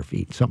 2,000 square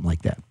feet, something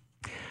like that.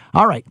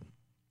 All right.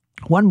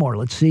 One more.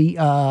 Let's see.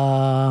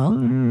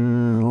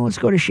 Let's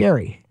go to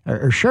Sherry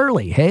or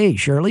Shirley. Hey,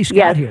 Shirley,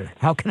 Scott here.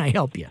 How can I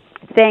help you?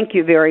 Thank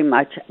you very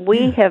much.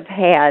 We have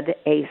had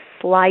a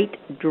slight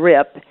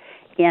drip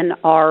in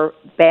our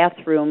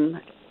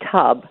bathroom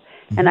tub,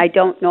 and I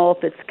don't know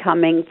if it's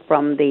coming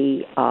from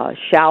the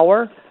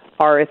shower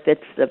or if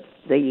it's the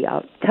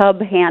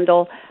tub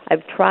handle.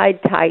 I've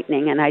tried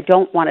tightening, and I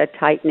don't want to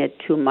tighten it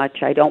too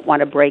much. I don't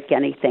want to break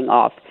anything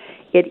off.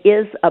 it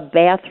is a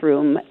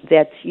bathroom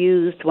that's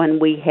used when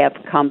we have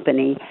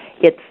company.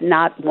 It's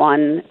not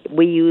one,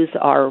 we use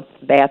our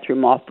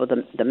bathroom off of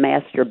the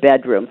master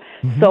bedroom.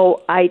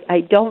 So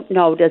I don't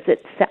know,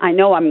 I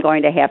know I'm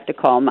going to have to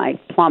call my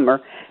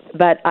plumber,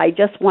 but I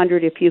just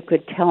wondered if you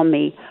could tell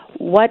me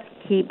what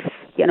keeps,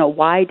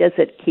 why does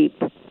it keep,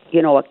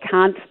 a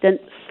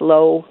constant,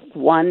 slow,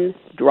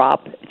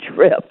 one-drop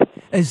drip?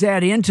 Is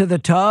that into the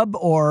tub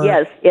or?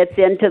 Yes, it's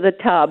into the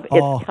tub.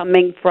 Oh. It's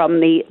coming from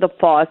the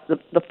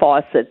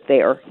faucet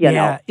there. You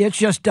know. It's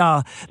just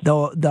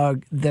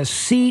the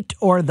seat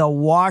or the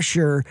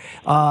washer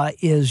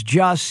is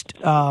just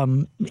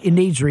it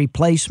needs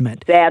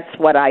replacement. That's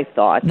what I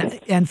thought.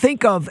 And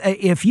think of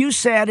if you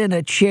sat in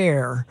a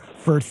chair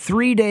for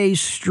 3 days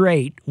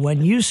straight,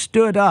 when you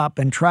stood up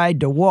and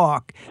tried to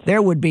walk,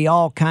 there would be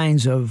all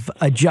kinds of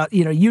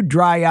you'd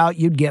dry out,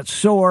 you'd get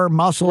sore,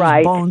 muscles,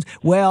 bones.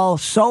 Well,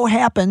 so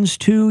happens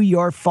to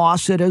your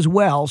faucet as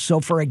well. So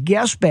for a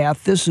guest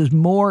bath, this is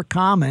more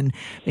common.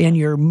 In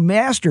your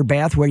master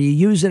bath, where you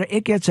use it,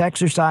 it gets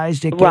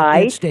exercised, it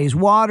stays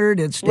watered,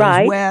 it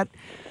stays wet.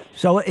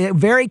 So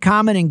very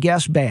common in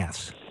guest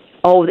baths.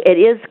 Oh, it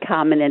is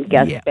common in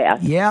guest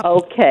baths. Yeah.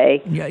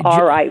 Okay. Yeah,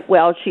 all right.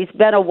 Well, she's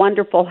been a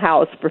wonderful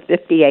house for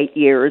 58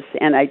 years,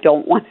 and I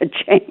don't want to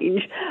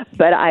change.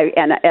 But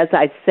as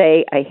I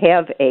say, I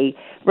have a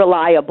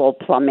reliable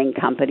plumbing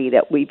company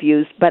that we've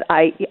used. But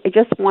I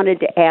just wanted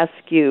to ask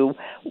you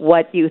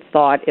what you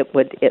thought it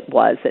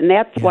was, and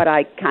that's what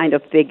I kind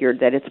of figured,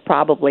 that it's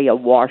probably a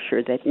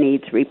washer that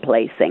needs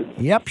replacing.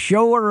 Yep.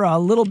 Show her a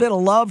little bit of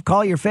love.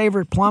 Call your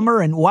favorite plumber,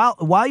 and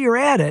while you're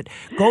at it,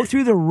 go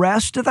through the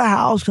rest of the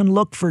house and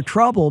look for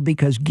trouble,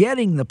 because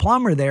getting the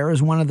plumber there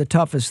is one of the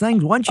toughest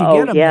things. Once you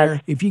get them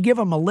there, if you give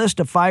them a list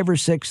of 5 or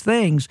 6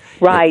 things,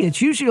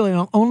 it's usually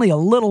only a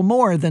little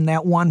more than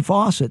that one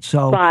faucet.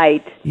 So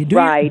you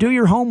do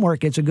your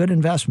homework. It's a good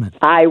investment.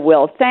 I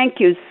will. Thank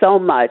you so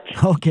much.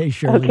 Okay,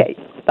 Shirley. Okay,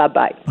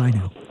 bye-bye. Bye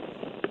now.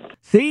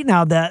 See,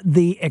 now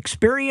the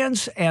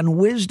experience and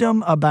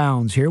wisdom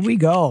abounds. Here we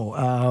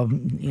go.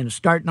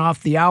 Starting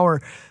off the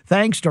hour,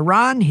 thanks to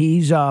Ron.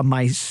 He's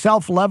my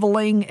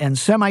self-leveling and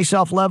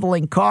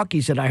semi-self-leveling caulk.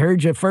 He said, I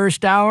heard you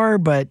first hour,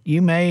 but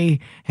you may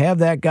have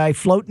that guy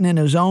floating in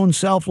his own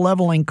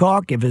self-leveling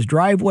caulk if his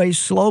driveway's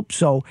sloped.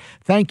 So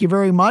thank you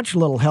very much. A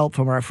little help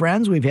from our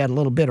friends. We've had a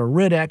little bit of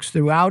Ridex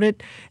throughout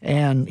it,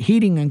 and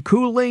heating and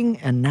cooling,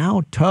 and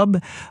now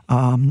tub,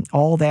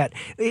 all that.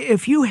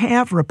 If you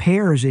have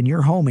repairs in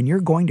your home and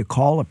you're going to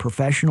call a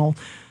professional,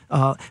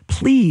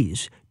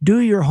 please do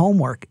your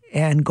homework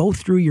and go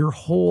through your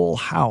whole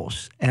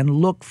house and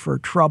look for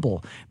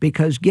trouble,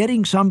 because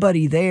getting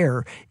somebody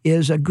there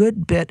is a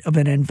good bit of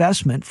an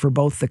investment for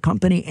both the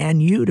company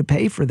and you to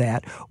pay for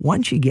that.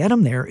 Once you get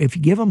them there, if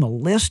you give them a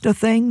list of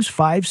things,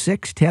 5,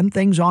 6, 10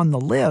 things on the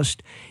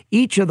list,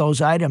 each of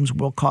those items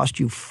will cost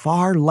you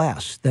far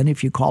less than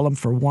if you call them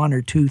for 1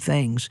 or 2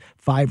 things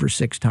 5 or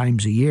 6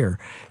 times a year.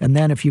 And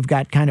then if you've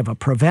got kind of a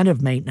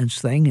preventive maintenance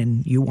thing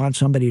and you want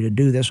somebody to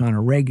do this on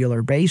a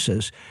regular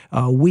basis,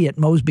 we at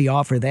Mosby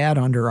offer that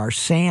under our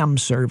SAM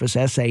service.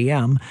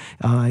 SAM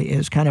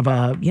is kind of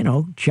a,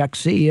 check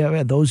see.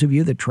 Those of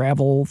you that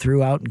travel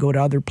throughout and go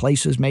to other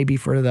places maybe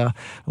for the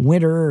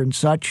winter and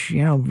such,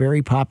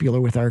 very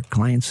popular with our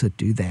clients that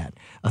do that.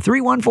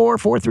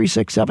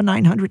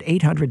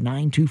 314-436-7900,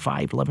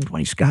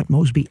 800-925-1120. Scott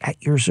Mosby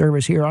at your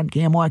service here on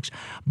KMOX.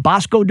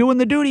 Bosco doing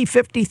the duty,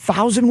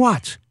 50,000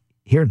 watts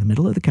here in the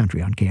middle of the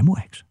country on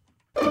KMOX.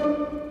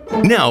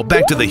 Now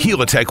back to the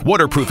Helitech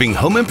Waterproofing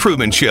Home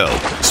Improvement Show,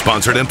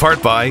 sponsored in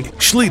part by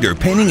Schleter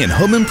Painting and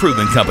Home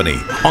Improvement Company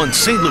on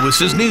St.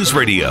 Louis's News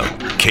Radio,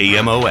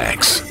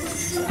 KMOX.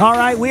 All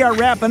right, we are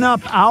wrapping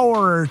up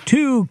hour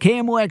 2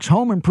 KMOX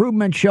Home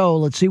Improvement Show.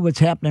 Let's see what's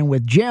happening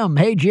with Jim.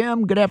 Hey,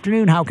 Jim, good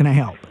afternoon. How can I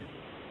help?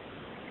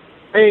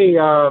 Hey,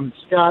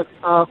 Scott.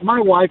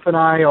 My wife and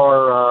I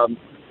are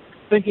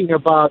thinking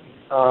about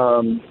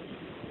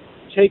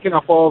taking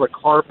up all the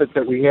carpet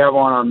that we have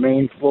on our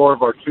main floor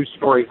of our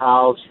 2-story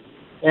house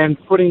and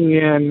putting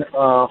in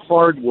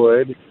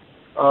hardwood,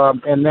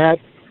 and that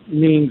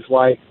means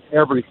like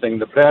everything,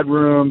 the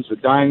bedrooms, the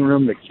dining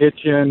room, the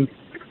kitchen.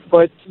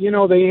 But,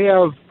 they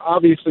have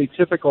obviously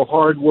typical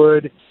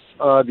hardwood,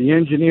 the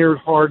engineered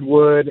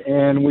hardwood,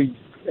 and we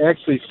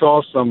actually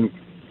saw some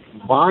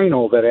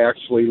vinyl that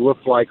actually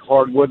looked like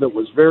hardwood that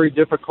was very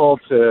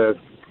difficult to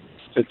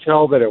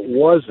tell that it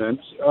wasn't.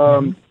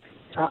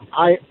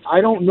 I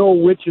don't know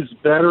which is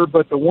better,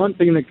 but the one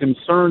thing that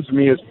concerns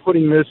me is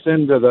putting this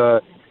into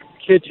the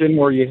kitchen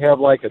where you have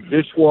like a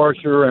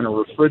dishwasher and a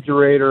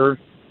refrigerator.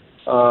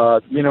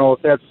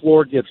 If that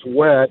floor gets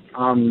wet,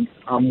 I'm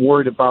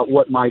worried about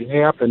what might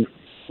happen.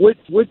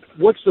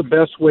 What's the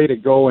best way to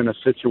go in a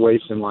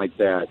situation like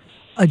that?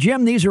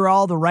 Jim, these are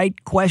all the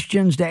right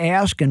questions to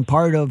ask and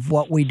part of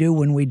what we do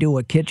when we do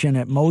a kitchen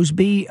at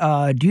Mosby.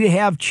 Do you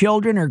have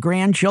children or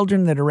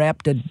grandchildren that are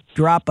apt to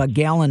drop a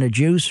gallon of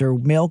juice or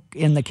milk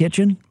in the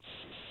kitchen?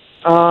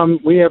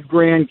 We have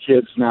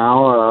grandkids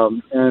now,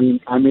 and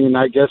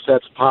I guess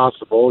that's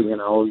possible.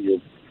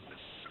 You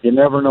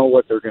never know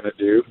what they're going to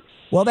do.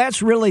 Well,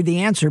 that's really the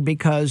answer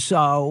because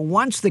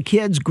once the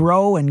kids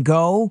grow and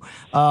go,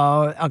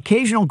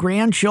 occasional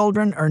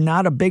grandchildren are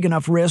not a big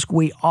enough risk.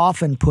 We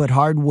often put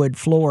hardwood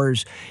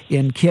floors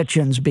in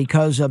kitchens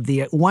because of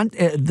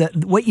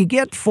what you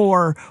get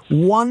for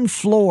one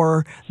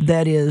floor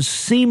that is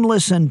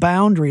seamless and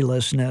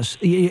boundarylessness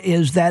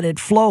is that it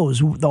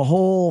flows. The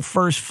whole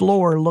first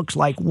floor looks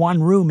like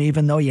one room,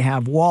 even though you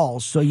have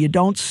walls. So you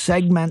don't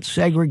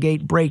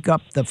segregate, break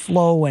up the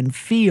flow and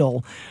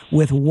feel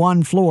with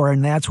one floor,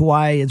 and that's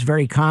why it's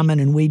very common,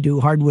 and we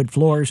do hardwood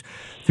floors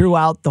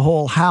throughout the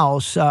whole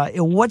house.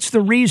 What's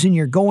the reason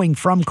you're going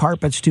from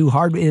carpets to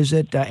hardwood? Is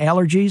it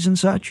allergies and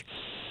such?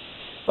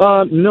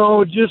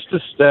 No, just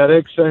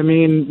aesthetics. I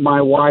mean,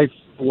 my wife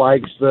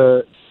likes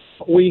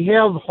we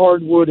have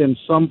hardwood in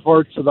some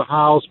parts of the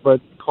house,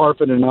 but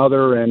carpet in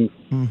other, and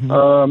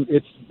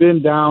it's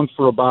been down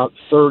for about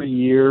 30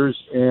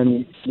 years,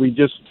 and we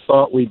just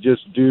thought we'd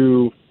just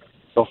do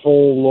the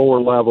whole lower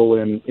level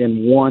in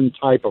one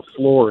type of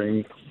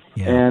flooring.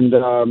 Yeah.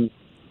 And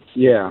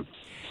yeah.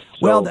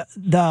 Well,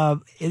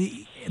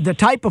 the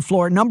type of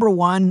floor, number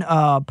one,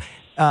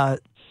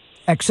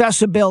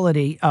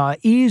 accessibility,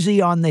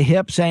 easy on the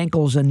hips,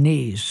 ankles, and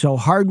knees. So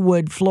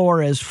hardwood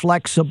floor is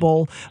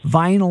flexible.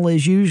 Vinyl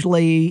is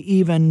usually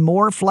even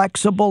more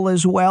flexible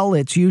as well.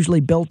 It's usually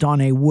built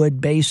on a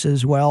wood base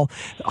as well.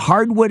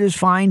 Hardwood is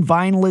fine.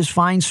 Vinyl is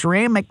fine.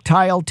 Ceramic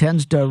tile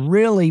tends to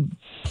really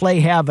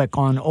play havoc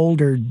on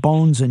older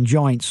bones and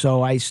joints,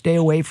 so I stay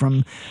away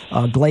from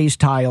glazed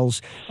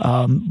tiles.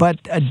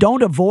 But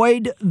don't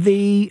avoid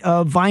the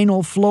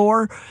vinyl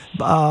floor.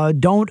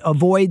 Don't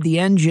avoid the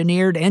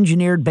engineered.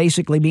 Engineered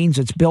basically means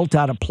it's built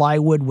out of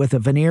plywood with a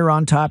veneer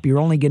on top. You're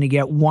only going to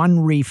get one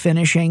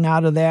refinishing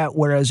out of that,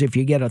 whereas if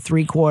you get a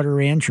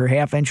 3/4 inch or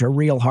half inch of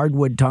real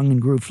hardwood tongue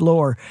and groove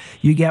floor,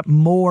 you get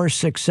more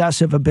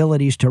successive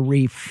abilities to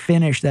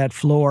refinish that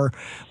floor,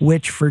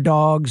 which for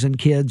dogs and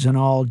kids and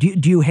all.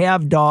 Do you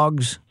have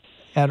dogs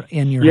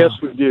in your house?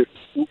 Yes, we do.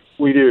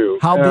 We do.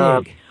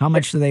 How big? How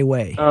much do they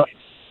weigh?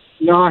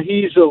 No,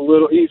 he's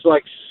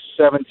like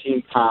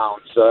 17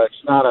 pounds.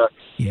 It's not a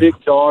big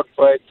dog,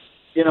 but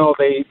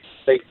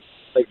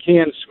they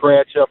can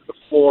scratch up the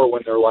floor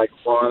when they're like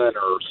running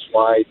or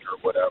sliding or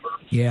whatever.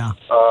 Yeah.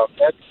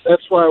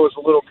 That's why I was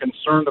a little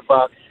concerned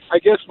about. I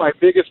guess my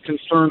biggest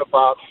concern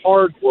about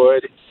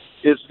hardwood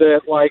is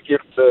that, like,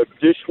 if the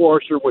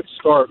dishwasher would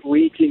start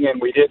leaking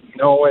and we didn't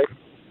know it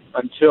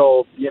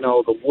until,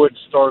 the wood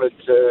started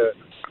to,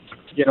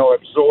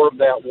 absorb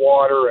that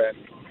water and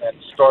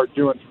start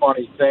doing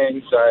funny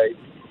things, I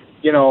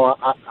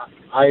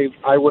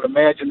would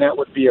imagine that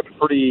would be a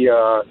pretty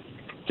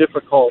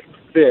difficult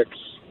fix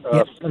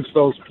since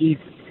those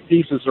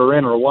pieces are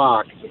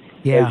interlocked,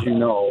 as you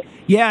know.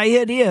 Yeah,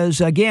 it is.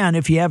 Again,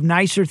 if you have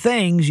nicer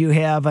things, you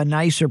have a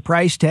nicer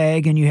price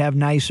tag and you have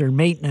nicer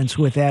maintenance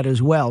with that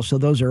as well. So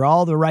those are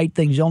all the right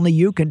things. Only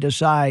you can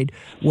decide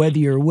whether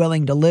you're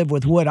willing to live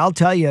with wood. I'll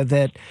tell you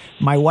that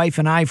my wife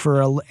and I,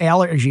 for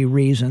allergy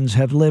reasons,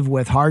 have lived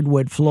with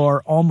hardwood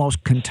floor almost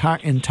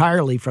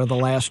entirely for the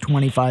last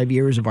 25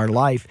 years of our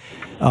life.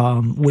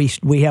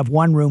 We have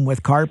one room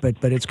with carpet,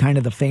 but it's kind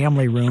of the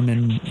family room,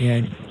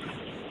 and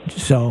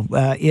so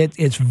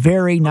it's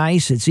very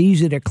nice. It's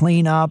easy to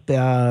clean up,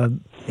 and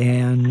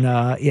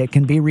it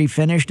can be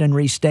refinished and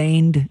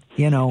restained,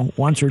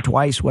 once or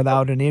twice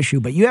without an issue.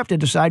 But you have to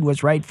decide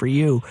what's right for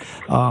you.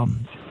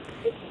 And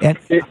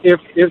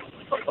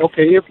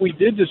if we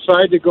did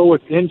decide to go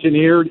with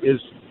engineered, is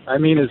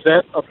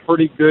that a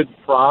pretty good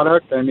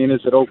product?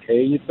 Is it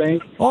okay, you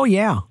think? Oh,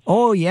 yeah.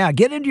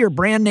 Get into your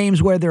brand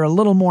names where they're a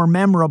little more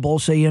memorable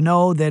so you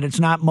know that it's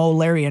not Mo,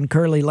 Larry, and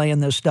Curly laying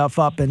this stuff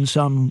up in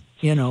some,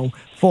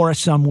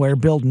 forest somewhere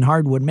building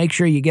hardwood. Make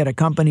sure you get a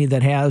company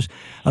that has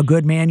a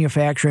good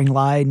manufacturing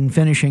line and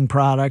finishing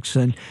products,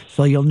 and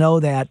so you'll know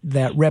that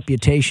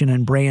reputation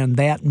and brand,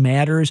 that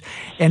matters.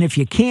 And if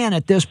you can,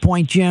 at this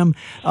point, Jim,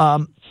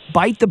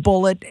 bite the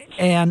bullet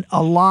and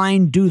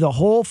do the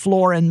whole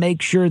floor and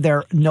make sure there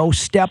are no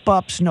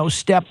step-ups, no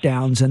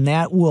step-downs, and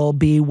that will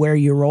be where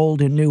your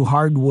old and new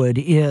hardwood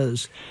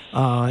is,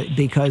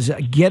 because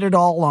get it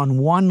all on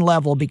one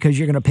level, because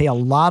you're going to pay a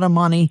lot of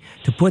money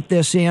to put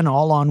this in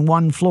all on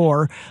one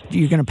floor.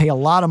 You're going to pay a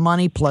lot of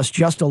money plus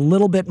just a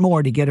little bit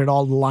more to get it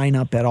all to line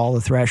up at all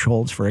the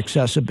thresholds for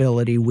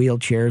accessibility,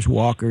 wheelchairs,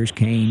 walkers,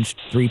 canes,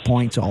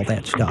 3-points, all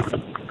that stuff.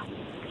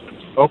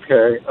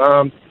 Okay.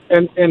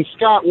 And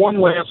Scott, one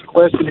last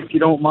question, if you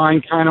don't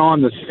mind, kind of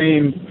on the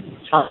same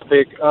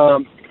topic.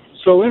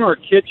 So in our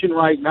kitchen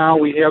right now,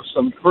 we have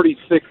some pretty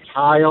thick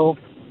tile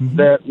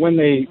that when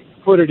they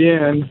put it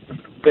in,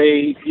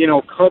 they,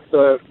 cut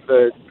the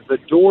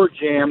door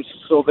jambs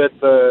so that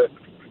the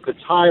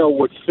tile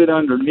would fit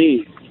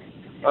underneath.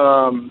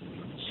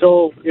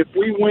 So if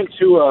we went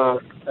to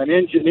an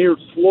engineered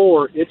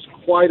floor, it's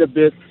quite a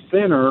bit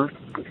thinner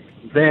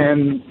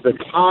than the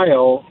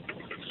tile.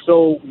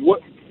 So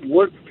what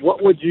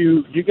would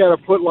you got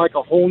to put like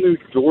a whole new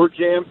door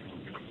jam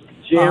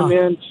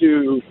in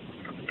to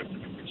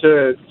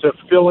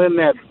fill in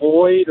that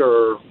void,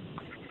 or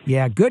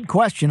Yeah, good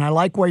question. I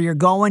like where you're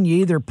going. You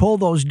either pull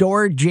those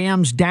door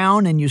jambs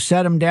down and you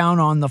set them down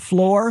on the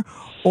floor,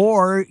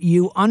 or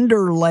you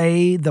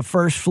underlay the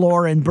first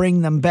floor and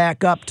bring them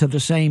back up to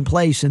the same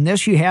place. And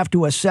this you have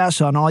to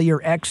assess on all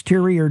your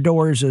exterior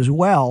doors as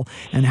well,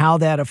 and how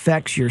that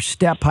affects your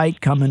step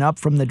height coming up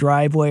from the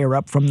driveway or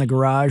up from the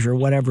garage or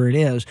whatever it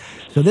is.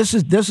 So these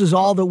are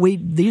all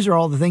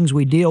the things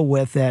we deal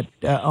with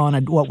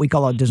on what we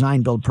call a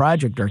design build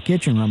project or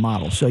kitchen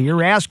remodel. So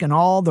you're asking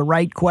all the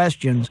right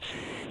questions.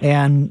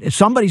 And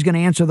somebody's going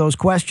to answer those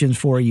questions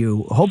for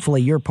you.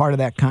 Hopefully, you're part of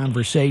that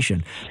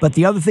conversation. But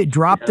the other thing,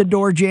 drop the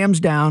door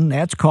jambs down.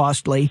 That's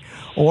costly.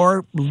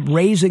 Or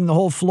raising the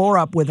whole floor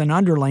up with an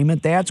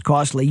underlayment. That's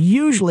costly.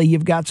 Usually,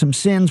 you've got some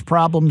sins,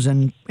 problems,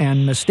 and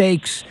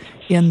mistakes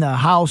in the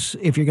house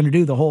if you're going to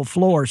do the whole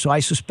floor. So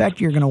I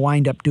suspect you're going to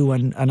wind up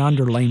doing an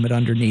underlayment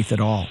underneath it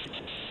all.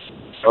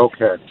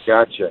 Okay,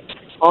 gotcha.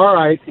 All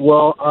right.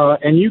 Well,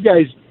 and you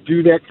guys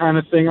do that kind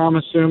of thing, I'm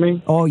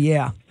assuming? Oh,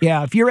 yeah.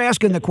 Yeah, if you're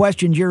asking the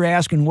questions, you're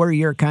asking we're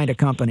your kind of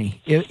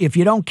company. If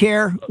you don't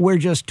care, we're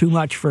just too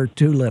much for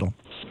too little.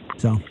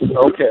 So.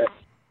 Okay.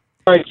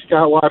 All right,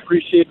 Scott. Well, I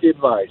appreciate the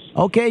advice.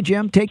 Okay,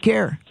 Jim. Take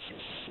care.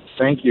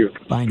 Thank you.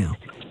 Bye now.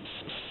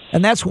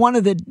 And that's one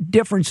of the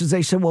differences.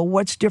 They said, well,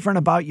 what's different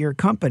about your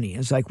company?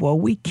 It's like, well,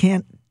 we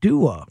can't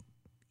do a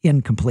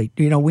incomplete.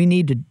 We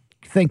need to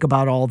think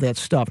about all that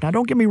stuff. Now,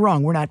 don't get me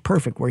wrong. We're not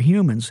perfect. We're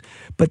humans.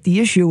 But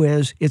the issue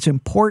is it's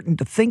important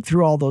to think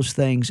through all those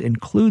things,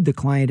 include the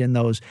client in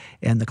those,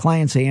 and the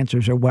client's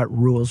answers are what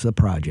rules the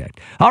project.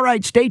 All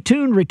right, stay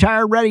tuned.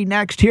 Retire Ready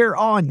next here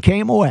on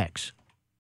KMOX.